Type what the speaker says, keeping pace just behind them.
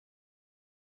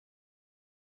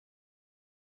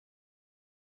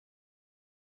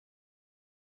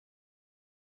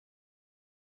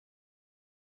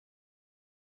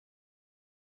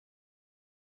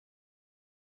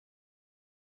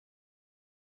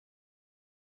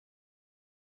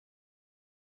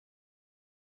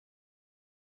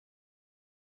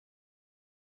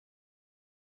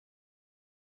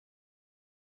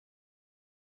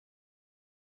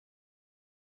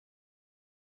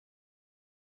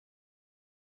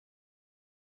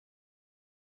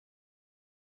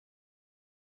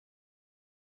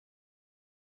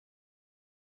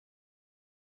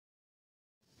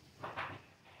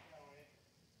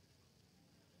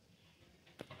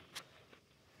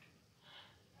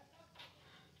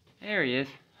There he is.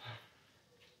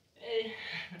 Hey.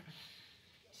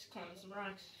 Just climbing some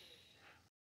rocks.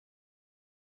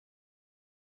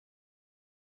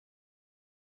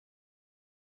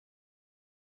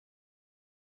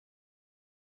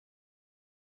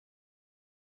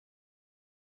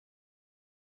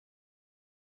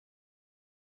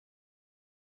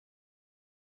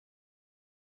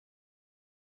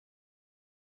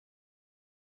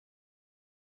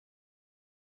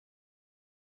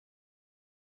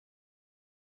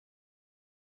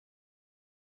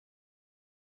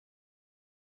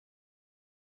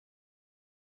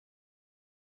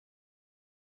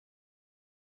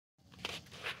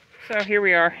 So here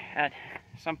we are at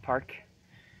some park,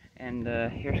 and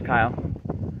here's Kyle.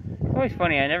 It's always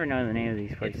funny, I never know the name of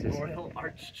these places. It's Royal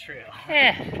Arch Trail.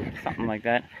 Yeah, something like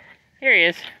that. Here he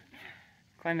is,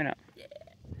 climbing up. Yeah.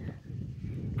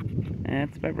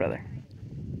 That's my brother.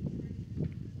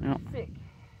 Oh, Sick.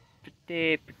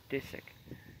 pretty sick.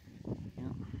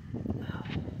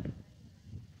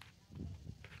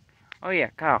 Oh yeah,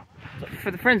 Kyle.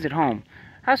 For the friends at home,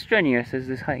 how strenuous is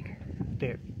this hike?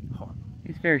 Very hard.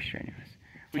 It's very strenuous.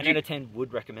 10 out of 10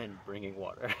 would recommend bringing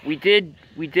water. We did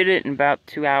it in about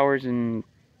 2 hours and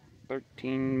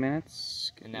 13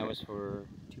 minutes. And that was for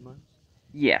 2 miles?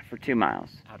 Yeah, for 2 miles.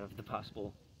 Out of the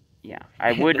possible. Yeah,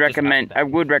 I would recommend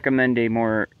a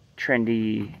more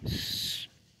trendy,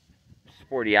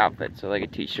 sporty outfit, so like a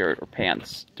t-shirt or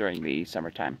pants during the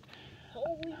summertime.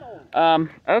 Holy moly.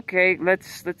 Okay,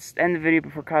 let's end the video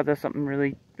before Kyle does something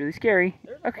really scary.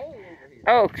 There's Okay. a hole over here.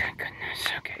 Oh goodness.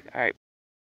 Okay. All right.